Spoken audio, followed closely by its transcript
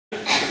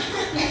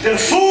the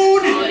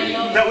food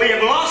that we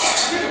have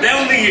lost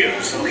down the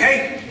years,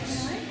 okay?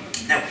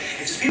 Now, if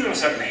there's people of a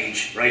certain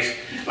age, right,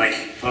 like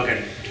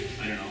fucking,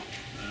 I don't know,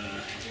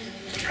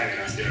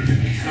 predators there,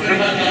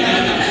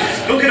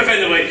 who can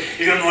offend them, if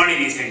you don't know any of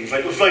these things,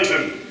 like, we'll fly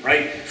through them,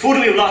 right? Food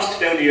that we've lost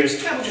down the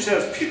years, tell about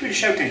yourself, if you could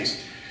shout things.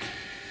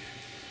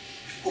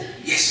 Oh,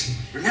 yes,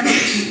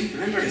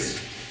 remember this.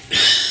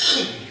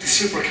 The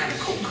super can of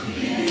Coke.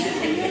 Do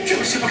you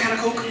remember super can of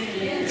Coke?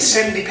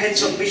 70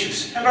 pence on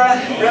Bishops. Remember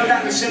that? Remember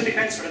that was 70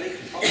 pence for a leak?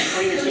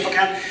 Super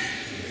can.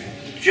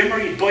 Do you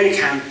remember you'd buy a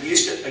can? You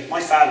used to, like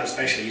my father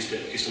especially, used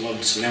to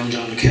love to lounge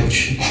on the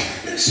couch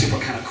with a super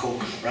can of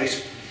Coke, right?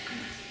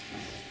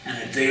 And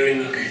a dairy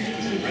milk,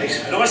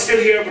 right? I know it's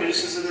still here, but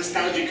this is a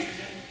nostalgic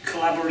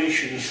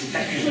collaboration and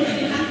confection,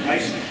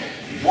 right?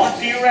 What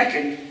do you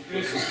reckon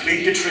will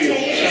complete the trio?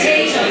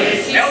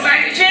 Now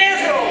back to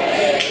potato!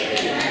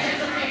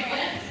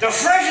 The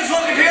freshest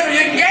looking potato you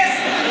can get!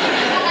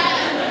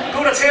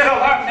 Go to Tato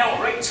Park now,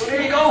 right? So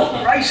there you go,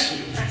 right?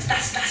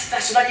 That's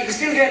so that you can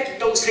still get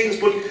those things,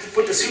 but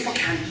the super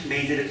can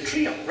made it a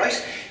trio,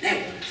 right?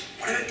 Now,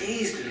 what about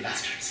these little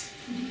bastards?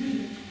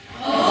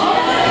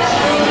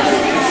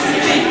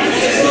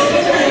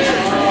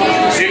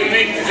 See what I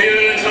mean?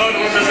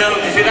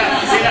 See that?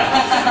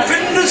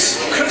 Fitness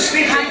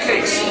crispy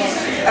pancakes.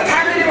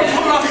 Apparently they were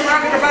pulling off the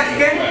market, they're back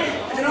again.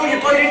 I don't know, you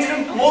bite into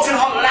them, molten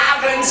hot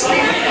lava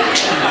inside.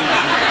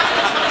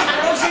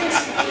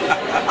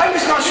 I'm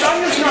just not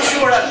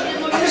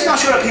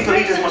sure that people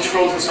eat as much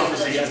frozen stuff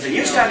as they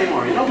used to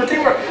anymore, you know. But they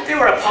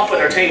were a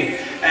popular thing.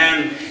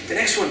 The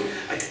next one,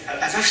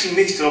 I've actually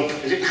mixed it up.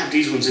 I didn't have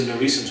these ones in the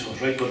recent one,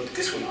 right? But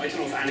this one, I don't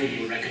know if any of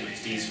you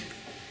recognise these.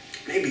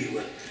 Maybe you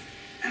will.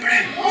 Remember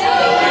them?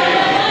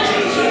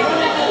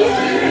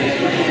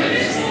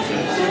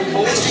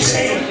 As they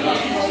say,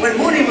 when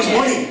money was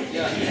money.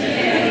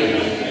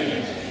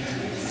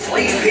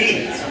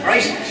 5p,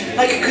 right?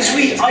 Like, because I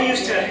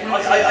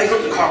grew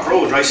up in Cork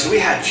Road, right? So we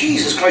had,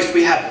 Jesus Christ,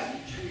 we had,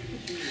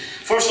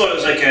 first of all, it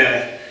was like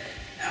a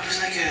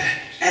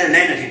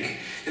L&N, I think.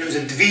 Then it was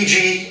a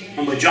VG,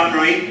 run by John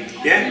Ryan,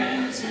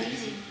 yeah?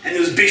 And there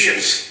was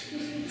Bishops,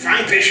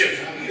 Frank Bishop.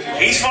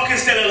 He's fucking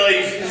still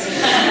alive.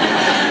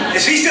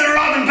 Is he still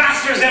robbing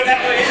bastards out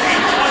that way?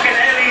 Fucking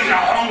hell, he's a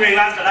hungry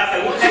bastard. That's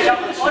like, what the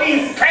hell?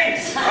 5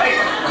 pence, right?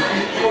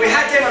 But we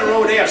had them on the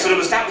road there, so that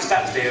was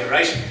there,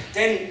 right?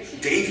 Then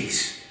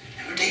Davies.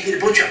 Remember Davy the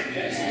Butcher?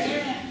 Yes.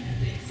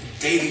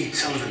 Davy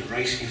Sullivan,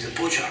 right? He was a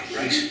butcher,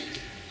 right?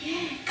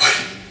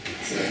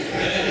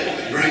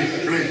 Right,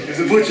 he was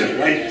a butcher,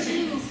 right?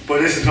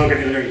 But this is fucking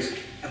hilarious.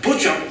 A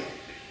butcher,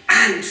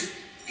 and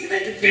he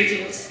invented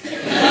videos.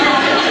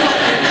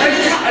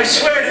 I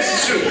swear this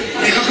is true.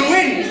 You could go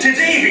in to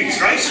Davies,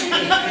 right?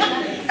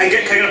 And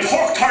get kind of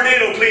pork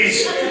tornado,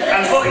 please.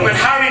 And fucking when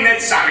Harry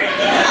met Sally. You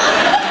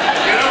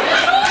know?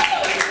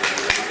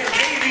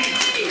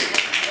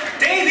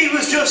 Davy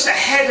was just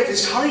ahead of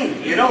his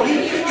time, you know?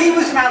 He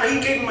was the man, he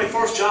gave me my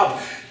first job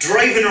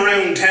driving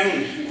around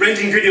town,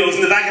 renting videos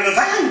in the back of a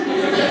van.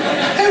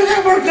 How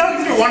that worked out?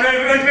 One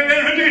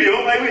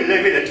video, I will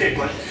take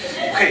one.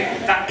 Okay,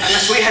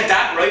 and so we had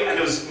that, right? And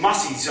there was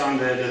Mossies on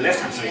the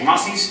left-hand side.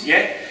 Mossies,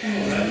 yeah?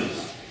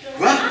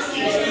 What?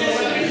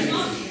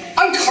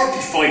 I'm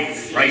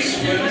 35, right?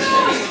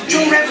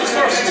 Joe Rebels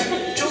first.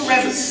 Joe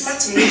Rebels,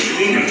 that's a nice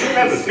demeanour. Joe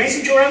Rebels.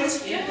 Amazing Joe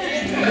Rebels? Yeah.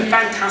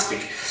 Fantastic.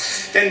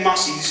 Then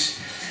Mossies.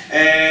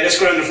 Let's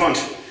go around the front.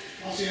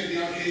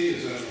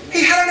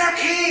 He had an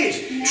arcade!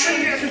 3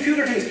 little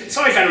computer things.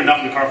 Sorry if anyone not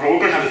in the Cork Road,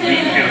 we're going to have a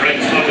meeting here, right?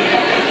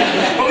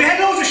 But we had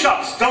loads of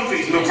shops.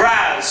 Dumfries,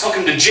 McGrath's,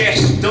 fucking the Jet,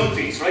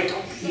 Dumfries, right?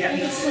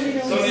 Yeah.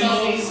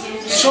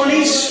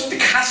 Sonny's, the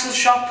Castle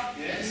shop.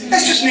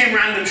 Let's just name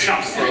random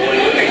shops for a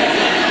while, okay?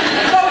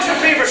 What was your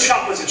favourite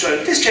shop as a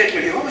child? This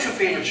gentleman here, what was your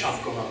favourite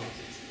shop? Go on.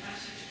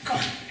 Go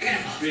on, get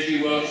involved.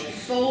 Really well.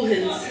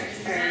 Bohins.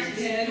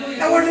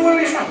 Now, where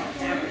are you from?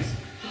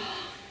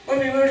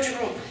 Where did you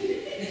grow up?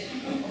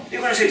 You're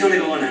going to say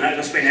Donegal and I'm going to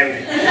explain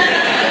everything.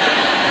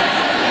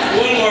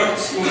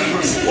 Woolworths. We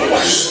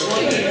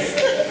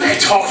could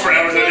talk for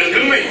hours on this,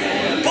 couldn't we?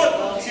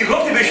 But you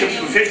go up to Bishops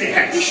for 50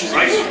 pence,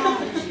 right?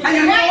 And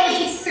you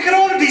get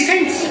all of these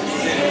things.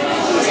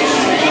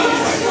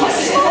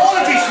 All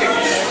of these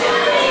things.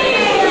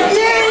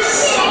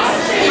 Yes!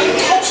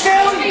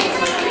 Touchdown!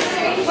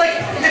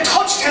 Like, the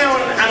touchdown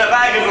and a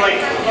bag of,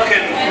 like,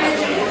 fucking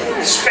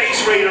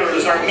Space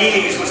Raiders or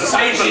Meanies was a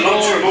staple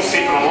lunch for most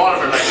people in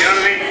Waterford, like, you know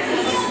what I mean?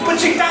 But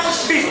see, that was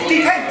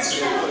 50 pence,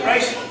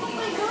 right?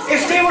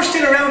 If they were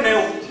still around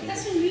now,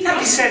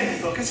 that'd be 70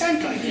 fucking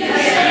cent, like.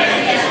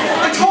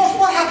 I thought,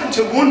 what happened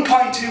to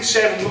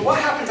 1.27, but what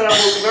happened to that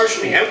whole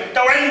commercially out the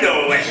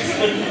window went?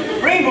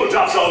 Rainbow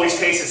drops always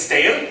tasted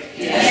stale.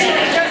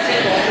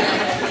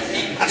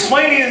 And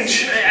Smiley and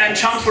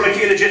Chomps were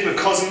like illegitimate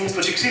cousins,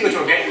 but you can see what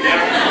we're getting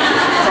there.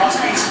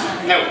 Frosties.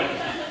 Now,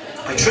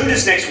 I threw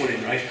this next one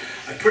in, right?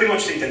 I pretty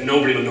much think that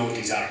nobody will know what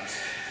these are.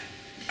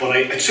 But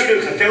I threw them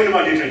because I found them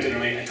on the internet the other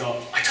night and I thought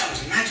I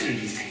was imagining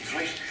these things,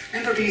 right?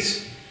 Remember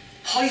these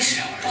high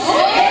sellers?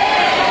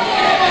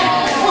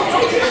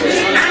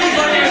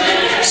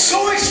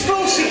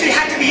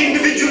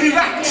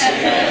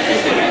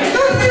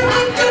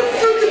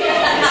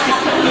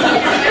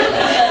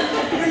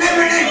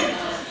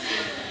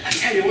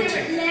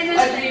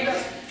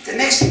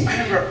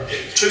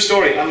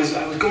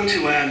 I was going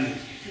to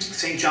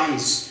St.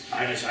 John's.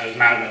 I was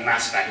mad about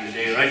mass back in the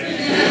day, right?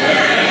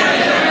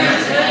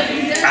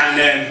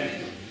 And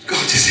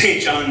going to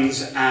St.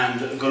 John's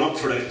and going up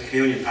for the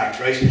communion part,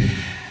 right?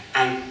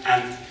 And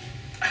I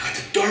got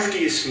the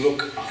dirtiest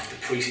look off the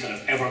priest that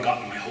I've ever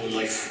gotten in my whole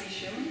life.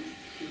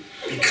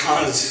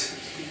 Because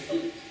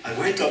I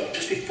went up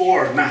just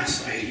before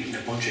mass. I had eaten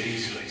a bunch of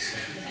these guys.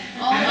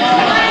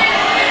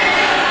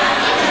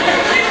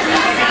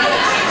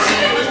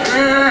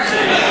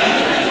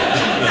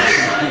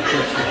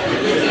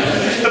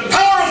 The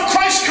power of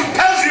Christ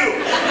compels you!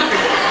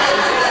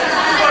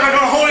 Fucking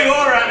got a holy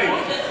order at me.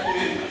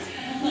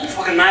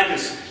 Fucking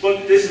madness.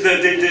 But this is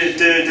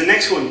the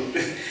next one.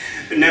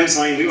 The next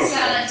line we were.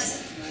 Salads.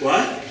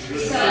 What?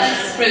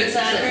 Salads. Fruit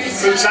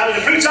salads. Fruit salads.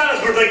 The fruit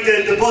salads were like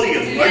the buddy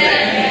of them, weren't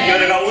they? Yeah,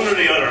 they got one or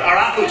the other. Or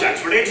Apple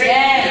Jacks, were they too?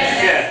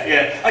 Yes.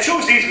 Yeah. I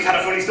chose these because I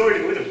had a funny story to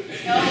go with them.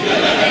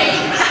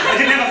 I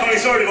didn't have a funny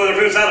story to go with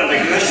the fruit salad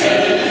like this.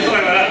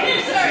 Sorry about that.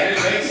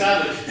 Make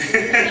salad.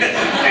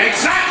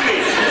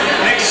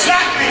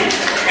 Exactly!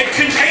 It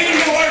contained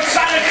the word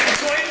salad,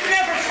 so I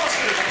never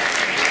trusted it.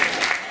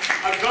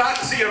 I'm glad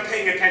to see you're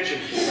paying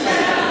attention.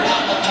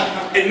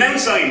 In Mount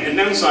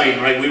Sinai,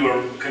 right, we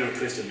were kind of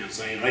twisted in Mount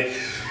Sinai, right?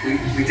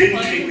 We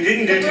didn't do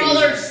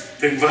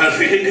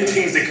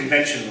things the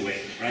conventional way,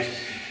 right?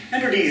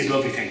 Remember these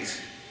lovely things?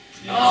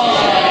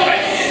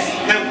 Right?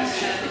 Now,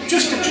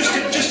 just to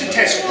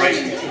test, right?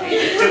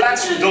 The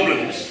lads from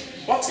Dublin,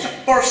 what's the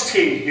first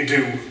thing you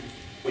do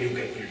when you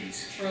get one of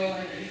these?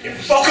 You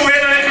fuck away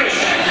the necklace!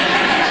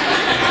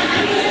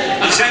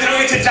 You send it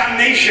away to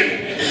damnation.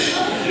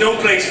 No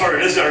place for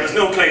it, is there? There's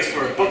no place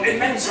for it. But in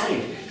Mount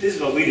Sinai, this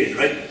is what we did,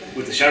 right?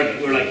 With the sherbet.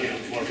 We were like,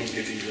 14,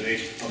 15 years of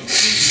age. Fucking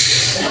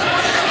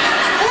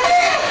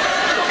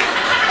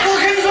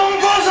some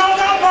buzz on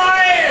that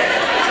boy!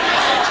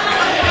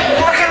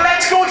 Fucking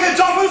let's go to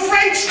double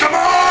French, come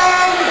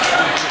on!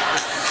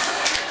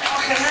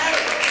 Fucking hell!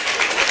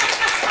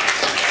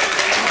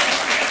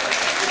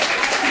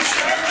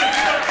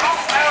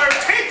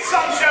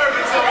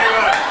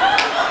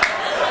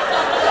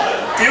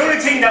 The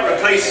only thing that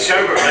replaced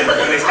sherbet, right,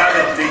 when they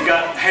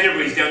got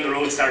Hennebrys down the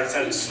road, started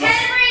selling snuff.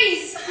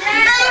 Henry's!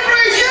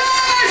 Hennebrys,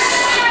 yes!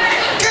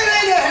 Get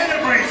into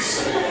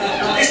Hennebrys!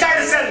 They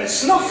started selling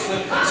snuff.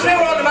 So they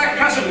were on the back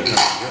passing.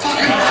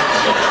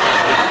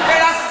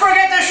 Hey lads,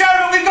 forget the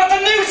sherbet, we've got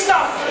the new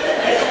stuff!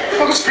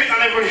 Fucking spitting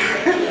on everybody.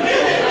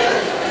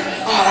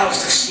 Oh, that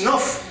was the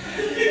snuff.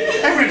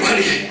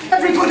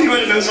 Everybody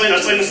went outside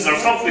our sinuses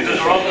are fucked because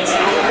they're all snuff.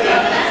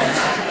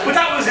 But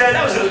that was a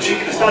little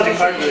cheeky nostalgic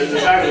part of the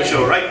start of the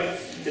show, right?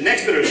 The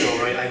next bit of the show,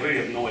 right, I really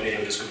have no idea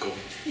how this could go.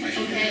 Right?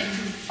 Okay.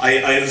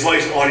 I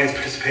advise audience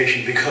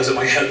participation because it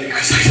might help me,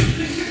 because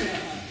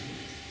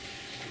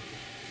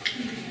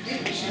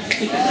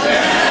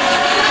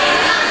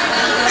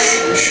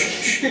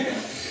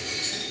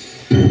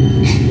I